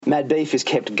Mad Beef is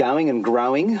kept going and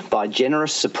growing by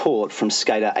generous support from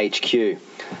Skater HQ.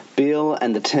 Bill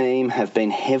and the team have been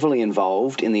heavily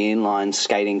involved in the inline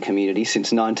skating community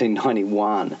since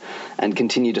 1991 and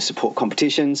continue to support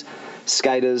competitions,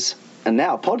 skaters, and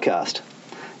now a podcast.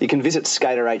 You can visit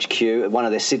Skater HQ at one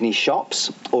of their Sydney shops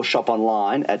or shop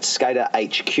online at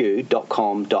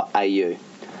skaterhq.com.au.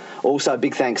 Also,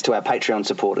 big thanks to our Patreon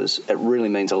supporters. It really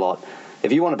means a lot.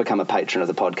 If you want to become a patron of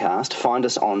the podcast, find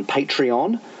us on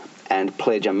Patreon and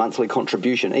pledge a monthly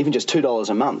contribution. Even just $2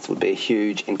 a month would be a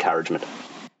huge encouragement.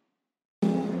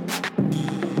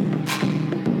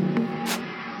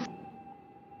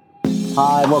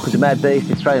 Hi, and welcome to Mad Beef,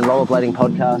 the Australian rollerblading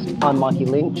podcast. I'm Mikey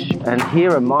Lynch, and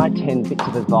here are my 10 bits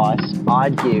of advice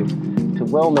I'd give to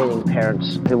well-meaning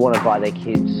parents who want to buy their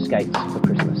kids skates for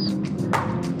Christmas.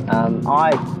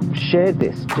 I shared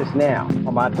this just now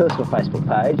on my personal Facebook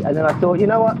page, and then I thought, you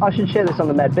know what, I should share this on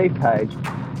the Mad Beef page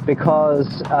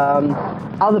because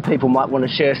other people might want to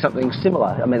share something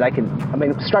similar.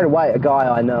 Straight away, a guy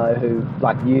I know who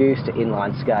used to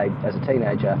inline skate as a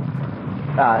teenager,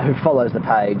 who follows the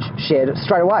page, shared it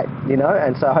straight away,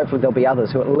 and so hopefully there'll be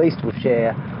others who at least will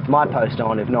share my post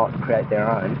on, if not create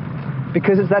their own.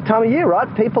 Because it's that time of year,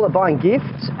 right? People are buying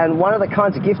gifts, and one of the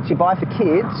kinds of gifts you buy for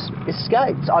kids is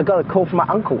skates. I got a call from my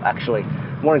uncle, actually,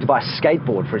 wanting to buy a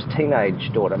skateboard for his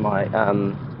teenage daughter, my,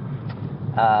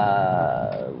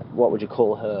 what would you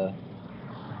call her?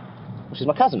 She's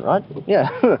my cousin, right? Yeah.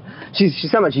 she's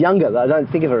so much younger that I don't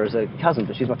think of her as a cousin,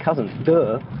 but she's my cousin.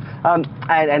 Duh.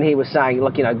 And he was saying,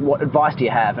 look, what advice do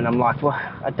you have? And I'm like, well,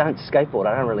 I don't skateboard.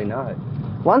 I don't really know.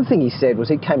 One thing he said was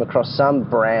he came across some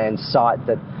brand site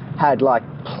that had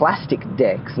plastic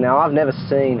decks. Now, I've never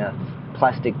seen a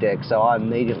plastic deck, so I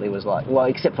immediately was like, well,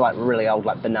 except for really old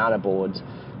banana boards.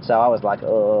 So I was like,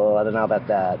 oh, I don't know about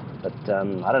that. But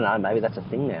I don't know, maybe that's a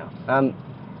thing now.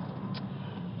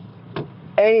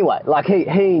 Anyway,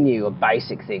 he knew a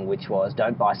basic thing, which was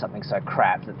don't buy something so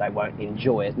crap that they won't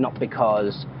enjoy it, not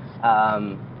because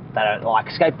they don't like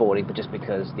skateboarding, but just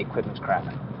because the equipment's crap.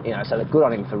 So good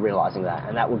on him for realising that,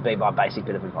 and that would be my basic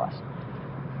bit of advice.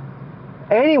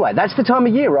 Anyway, that's the time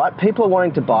of year, right? People are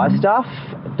wanting to buy stuff,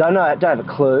 don't have a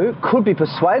clue, could be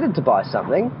persuaded to buy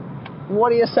something.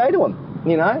 What do you say to them?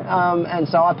 And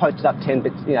so I posted up 10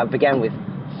 bits, began with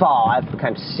 5,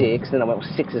 became 6, then I went,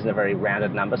 6 isn't a very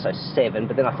rounded number, so 7,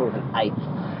 but then I thought of an 8th,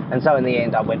 and so in the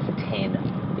end I went for 10.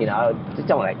 I just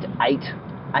don't want to 8.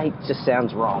 8 just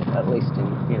sounds wrong, at least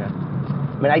in,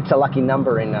 8's a lucky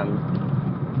number in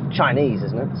Chinese,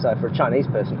 isn't it? So for a Chinese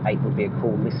person, 8 would be a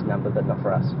cool list number, but not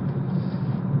for us.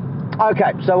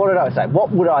 Okay, so what did I say?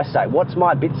 What would I say? What's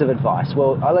my bits of advice?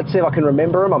 Well, let's see if I can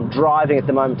remember them. I'm driving at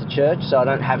the moment to church, so I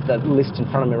don't have the list in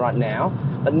front of me right now.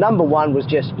 But number 1 was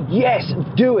just, yes,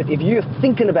 do it. If you're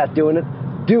thinking about doing it,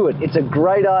 do it. It's a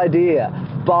great idea.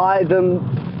 Buy them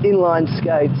inline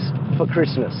skates for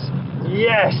Christmas.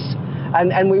 Yes!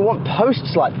 And we want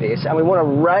posts like this, and we want to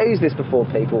raise this before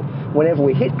people. Whenever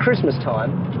we hit Christmas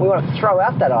time, we want to throw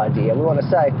out that idea. We want to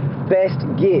say, best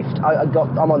gift.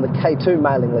 I'm on the K2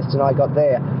 mailing list, and I got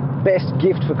there, best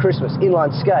gift for Christmas,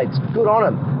 inline skates. Good on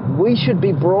them. We should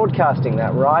be broadcasting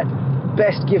that, right?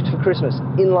 Best gift for Christmas,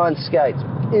 inline skates,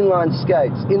 inline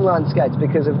skates, inline skates.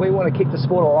 Because if we want to keep the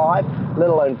sport alive, let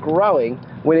alone growing,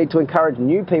 we need to encourage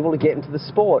new people to get into the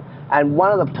sport. And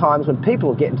one of the times when people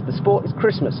will get into the sport is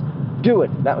Christmas. Do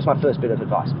it. That was my first bit of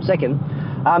advice. Second,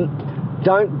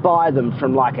 don't buy them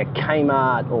from a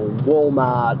Kmart or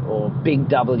Walmart or Big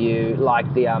W,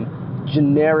 the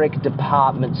generic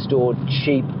department store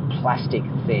cheap plastic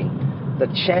thing. The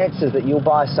chances that you'll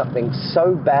buy something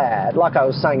so bad, like I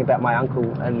was saying about my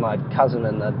uncle and my cousin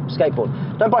and the skateboard,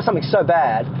 don't buy something so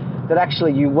bad that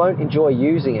actually you won't enjoy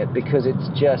using it because it's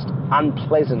just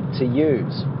unpleasant to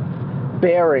use.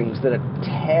 Bearings that are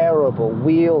terrible,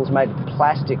 wheels made of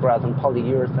plastic rather than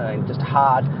polyurethane, just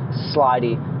hard,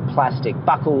 slidey plastic,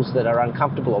 buckles that are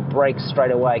uncomfortable or break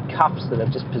straight away, cuffs that are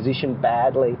just positioned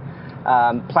badly,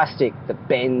 plastic that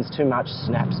bends too much,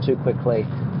 snaps too quickly.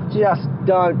 Just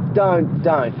don't.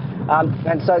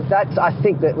 And so I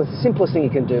think that the simplest thing you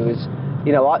can do is,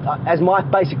 as my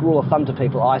basic rule of thumb to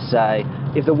people, I say,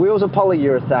 if the wheels are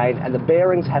polyurethane and the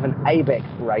bearings have an ABEC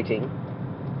rating,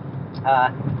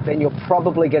 then you're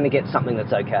probably going to get something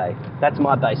that's okay. That's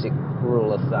my basic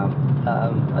rule of thumb.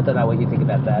 I don't know what you think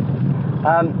about that.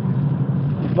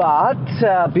 But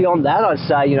beyond that, I'd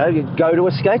say, you go to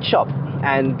a skate shop,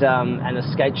 and a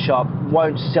skate shop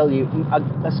won't sell you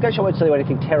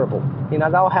anything terrible.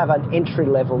 They'll have an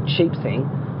entry-level cheap thing,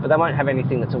 but they won't have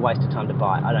anything that's a waste of time to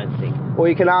buy, I don't think. Or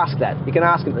you can ask that. You can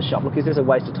ask at the shop, look, is this a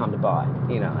waste of time to buy?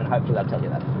 And hopefully they'll tell you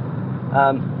that.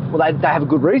 Well, they have a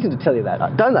good reason to tell you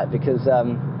that, don't they? Because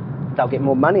they'll get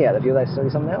more money out of you. They sell you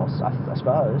something else, I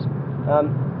suppose.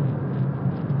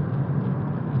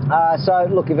 So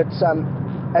look, if it's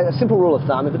a simple rule of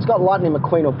thumb, if it's got Lightning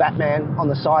McQueen or Batman on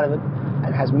the side of it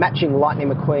and has matching Lightning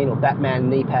McQueen or Batman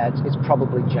knee pads, it's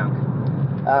probably junk.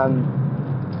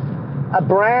 A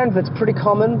brand that's pretty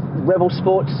common, Rebel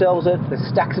Sports sells it. There's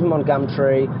stacks of them on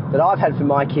Gumtree that I've had for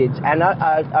my kids, and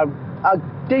a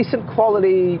decent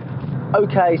quality,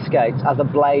 okay skates are the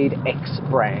Blade X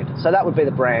brand. So that would be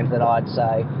the brand that I'd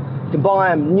say. You can buy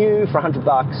them new for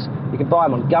 $100. You can buy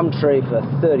them on Gumtree for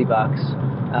 $30,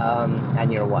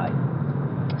 and you're away.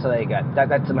 So there you go.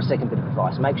 That's my second bit of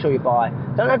advice. Make sure you buy.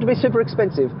 Don't have to be super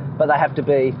expensive, but they have to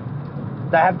be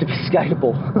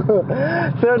skatable.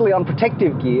 Thirdly, on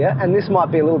protective gear, and this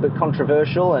might be a little bit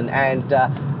controversial, and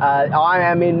I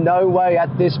am in no way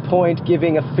at this point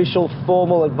giving official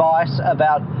formal advice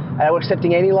about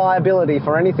accepting any liability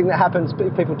for anything that happens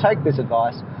if people take this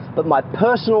advice, but my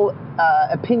personal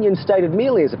opinion, stated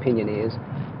merely as opinion, is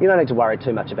you don't need to worry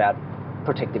too much about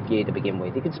protective gear to begin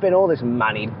with. You can spend all this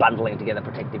money bundling together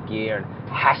protective gear and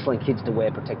hassling kids to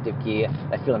wear protective gear.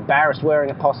 They feel embarrassed wearing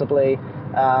it possibly.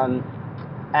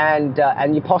 And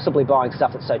you're possibly buying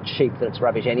stuff that's so cheap that it's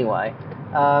rubbish anyway.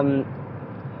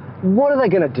 What are they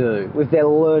going to do if they're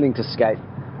learning to skate?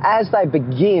 As they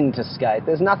begin to skate,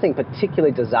 there's nothing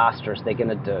particularly disastrous they're going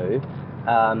to do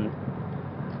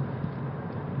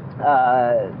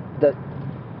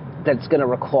that's going to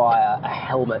require a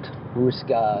helmet, wrist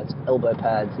guards, elbow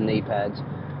pads, knee pads.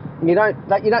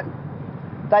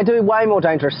 They do way more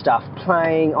dangerous stuff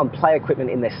playing on play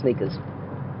equipment in their sneakers,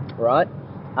 right?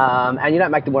 And you don't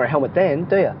make them wear a helmet then,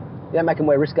 do you? You don't make them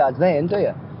wear wrist guards then, do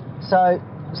you? So,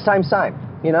 same.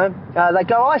 They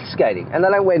go ice skating, and they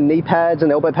don't wear knee pads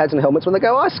and elbow pads and helmets when they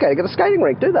go ice skating at a skating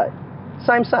rink, do they?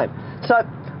 Same. So,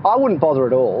 I wouldn't bother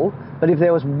at all, but if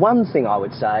there was one thing I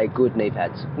would say, good knee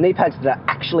pads. Knee pads that are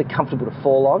actually comfortable to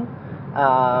fall on,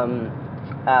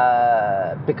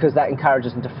 because that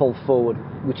encourages them to fall forward,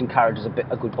 which encourages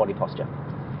a good body posture.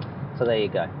 So there you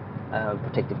go,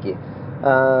 protective gear.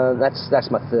 That's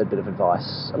my third bit of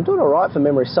advice. I'm doing all right for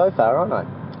memory so far, aren't I?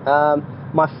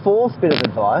 My fourth bit of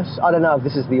advice, I don't know if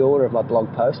this is the order of my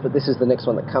blog post, but this is the next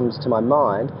one that comes to my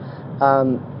mind,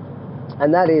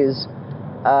 and that is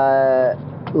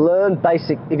learn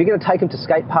basic. If you're going to take them to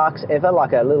skate parks ever,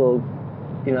 like a little,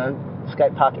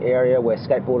 skate park area where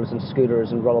skateboarders and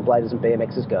scooters and rollerbladers and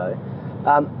BMXers go,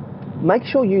 make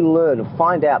sure you learn and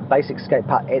find out basic skate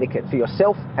park etiquette for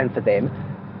yourself and for them,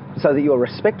 so that you're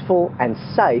respectful and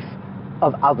safe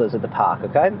of others at the park,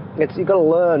 okay? You've got to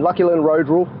learn, like you learn road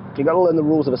rule, you've got to learn the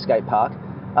rules of a skate park,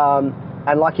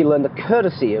 and like you learn the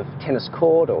courtesy of tennis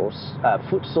court or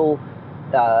futsal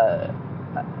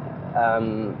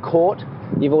court,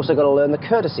 you've also got to learn the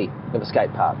courtesy of a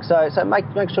skate park. So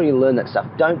make sure you learn that stuff.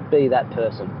 Don't be that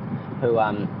person who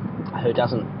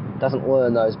doesn't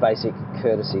learn those basic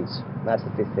courtesies. That's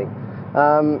the fifth thing.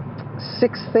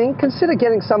 Sixth thing, consider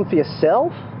getting some for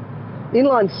yourself.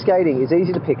 Inline skating is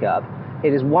easy to pick up.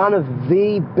 It is one of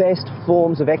the best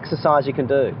forms of exercise you can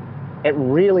do. It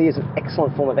really is an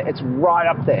excellent form of it. It's right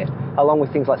up there, along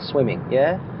with things like swimming,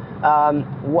 yeah?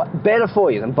 Better for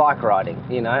you than bike riding,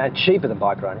 and cheaper than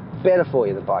bike riding. Better for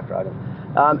you than bike riding.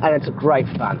 And it's great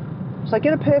fun. So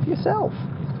get a pair for yourself.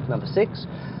 Number 6.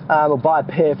 Or buy a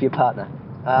pair for your partner.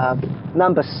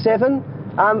 Number 7,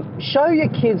 show your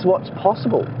kids what's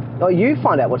possible. Or you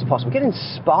find out what's possible. Get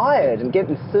inspired and get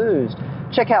enthused.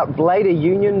 Check out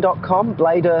bladerunion.com,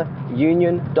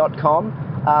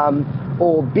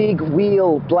 or Big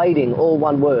Wheel Blading, all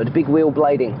one word,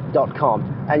 bigwheelblading.com.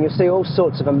 And you'll see all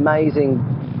sorts of amazing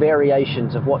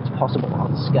variations of what's possible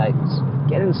on skates.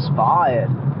 Get inspired.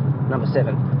 Number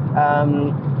 7.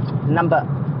 Number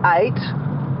 8.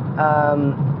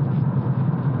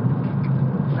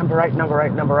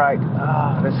 Number 8.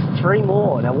 There's 3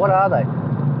 more. Now, what are they?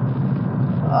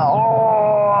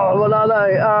 What are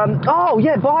they?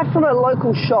 Buy from a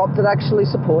local shop that actually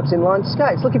supports inline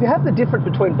skates. Look, if you have the difference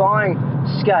between buying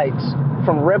skates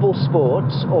from Rebel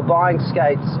Sports or buying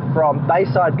skates from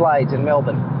Bayside Blades in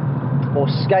Melbourne, or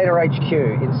Skater HQ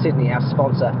in Sydney, our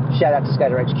sponsor. Shout out to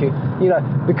Skater HQ.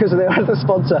 Because they're the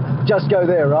sponsor, just go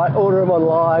there, right? Order them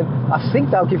online. I think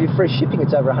they'll give you free shipping.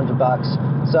 It's over $100.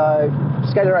 So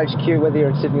Skater HQ, whether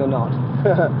you're in Sydney or not.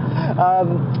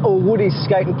 Or Woody's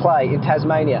Skate and Play in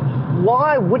Tasmania.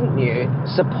 Why wouldn't you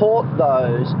support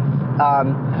those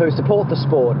who support the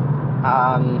sport?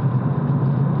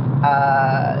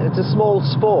 It's a small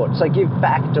sport, so give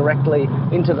back directly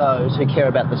into those who care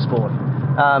about the sport.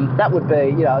 That would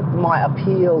be, my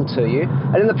appeal to you.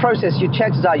 And in the process, your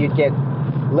chances are you'd get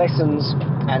lessons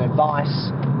and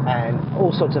advice and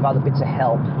all sorts of other bits of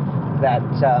help that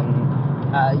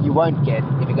you won't get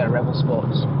if you go to Rebel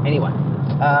Sports. Anyway,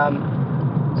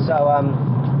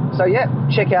 so yeah,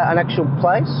 check out an actual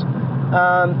place.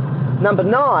 Number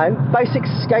 9, basic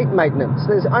skate maintenance.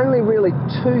 There's only really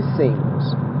 2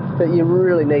 things that you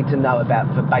really need to know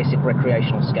about for basic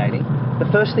recreational skating. The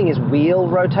first thing is wheel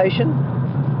rotation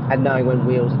and knowing when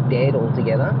wheels are dead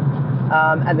altogether.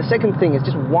 And the second thing is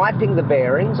just wiping the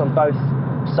bearings on both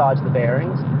sides of the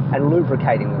bearings and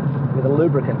lubricating them with a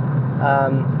lubricant.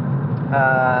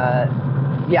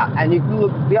 And you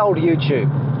look the old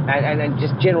YouTube and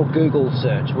just general Google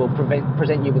search will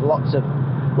present you with lots of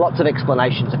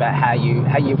explanations about how you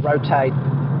rotate.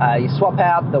 You swap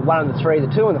out the 1 and the 3, the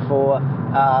 2 and the 4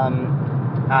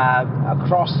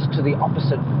 across to the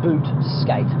opposite boot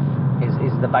skate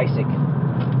is the basic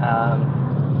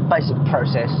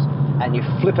process, and you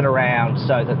flip it around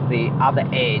so that the other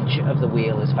edge of the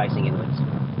wheel is facing inwards.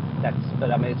 But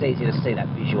it's easy to see that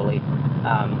visually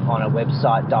on a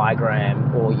website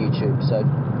diagram or YouTube, so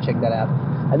check that out.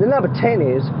 And then number 10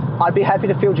 is, I'd be happy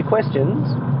to field your questions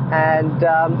and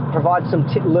provide some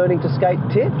learning to skate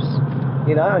tips,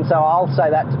 and so I'll say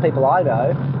that to people I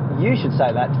know. You should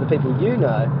say that to the people you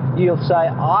know. You'll say,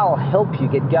 I'll help you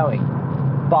get going,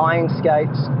 buying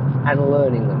skates and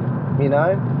learning them, the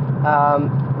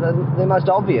most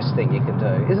obvious thing you can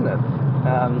do, isn't it?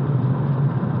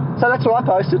 So that's what I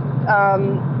posted.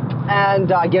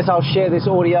 And I guess I'll share this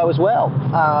audio as well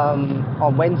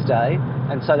on Wednesday,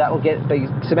 and so that will be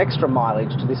some extra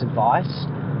mileage to this advice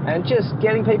and just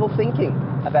getting people thinking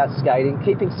about skating,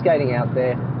 keeping skating out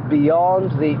there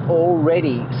beyond the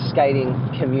already skating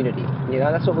community.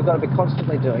 That's what we've got to be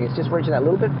constantly doing. It's just reaching that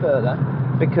little bit further,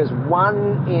 because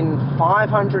 1 in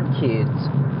 500 kids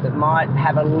that might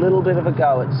have a little bit of a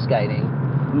go at skating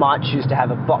might choose to have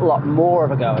a lot more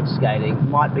of a go at skating,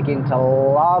 might begin to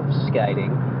love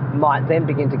skating, might then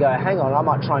begin to go, hang on, I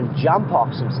might try and jump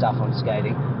off some stuff on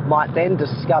skating, might then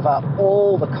discover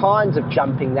all the kinds of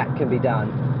jumping that can be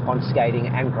done on skating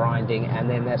and grinding, and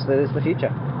then there's the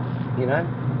future,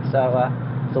 So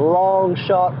it's a long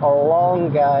shot, a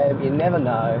long game, you never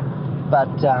know.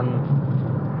 But,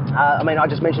 I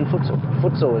just mentioned futsal.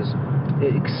 Futsal has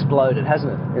exploded,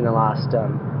 hasn't it, in the last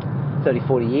 30,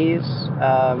 40 years.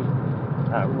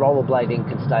 Rollerblading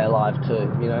can stay alive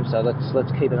too, so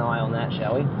let's keep an eye on that,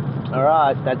 shall we? All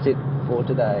right, that's it for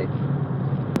today.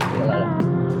 See you later.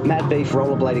 Mad Beef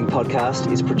Rollerblading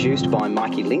Podcast is produced by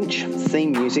Mikey Lynch,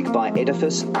 theme music by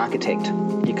Edifice Architect.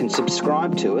 You can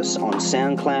subscribe to us on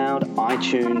SoundCloud,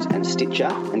 iTunes and Stitcher,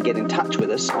 and get in touch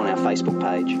with us on our Facebook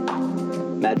page.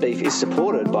 Mad Beef is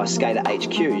supported by Skater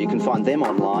HQ. You can find them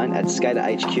online at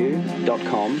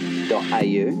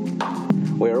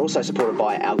skaterhq.com.au. We are also supported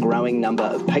by our growing number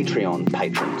of Patreon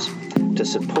patrons. To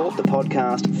support the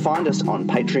podcast, find us on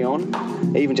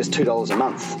Patreon. Even just $2 a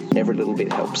month, every little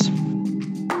bit helps.